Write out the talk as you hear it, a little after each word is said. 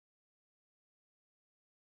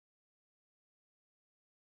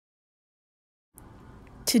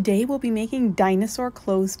Today we'll be making dinosaur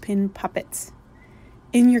clothespin puppets.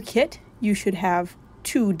 In your kit, you should have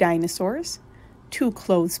 2 dinosaurs, 2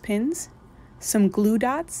 clothespins, some glue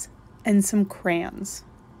dots, and some crayons.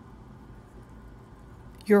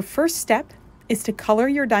 Your first step is to color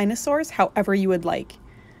your dinosaurs however you would like.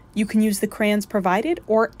 You can use the crayons provided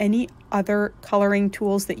or any other coloring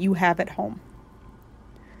tools that you have at home.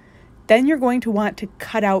 Then you're going to want to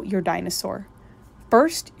cut out your dinosaur.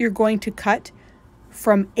 First, you're going to cut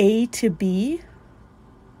from A to B.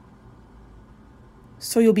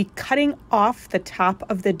 So you'll be cutting off the top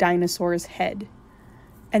of the dinosaur's head,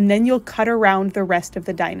 and then you'll cut around the rest of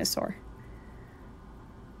the dinosaur.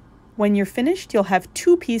 When you're finished, you'll have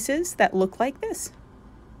 2 pieces that look like this.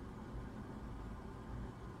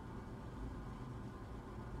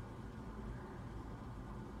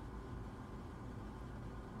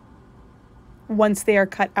 Once they are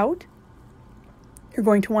cut out, you're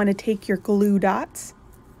going to want to take your glue dots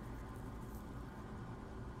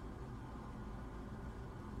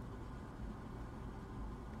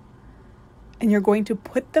and you're going to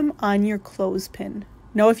put them on your clothespin.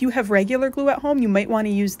 Now, if you have regular glue at home, you might want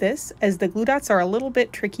to use this, as the glue dots are a little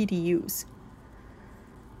bit tricky to use.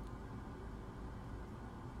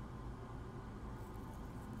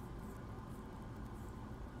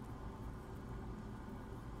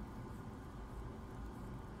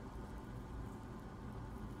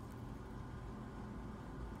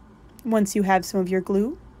 Once you have some of your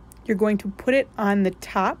glue, you're going to put it on the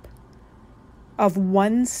top of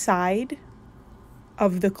one side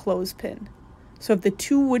of the clothespin. So of the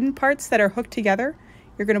 2 wooden parts that are hooked together,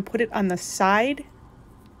 you're going to put it on the side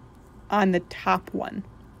on the top one.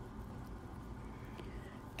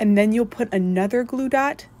 And then you'll put another glue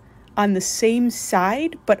dot on the same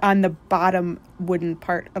side, but on the bottom wooden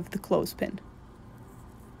part of the clothespin.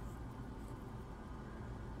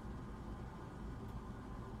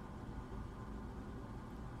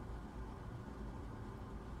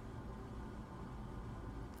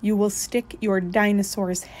 You will stick your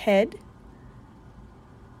dinosaur's head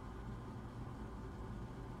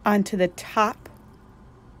onto the top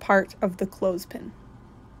part of the clothespin.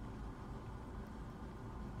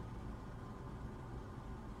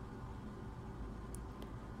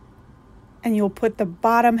 And you'll put the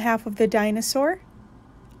bottom half of the dinosaur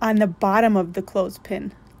on the bottom of the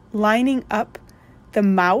clothespin, lining up the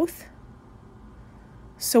mouth.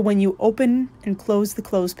 So when you open and close the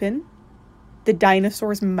clothespin, the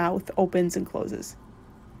dinosaur's mouth opens and closes.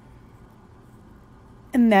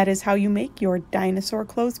 And that is how you make your dinosaur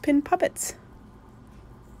clothespin puppets.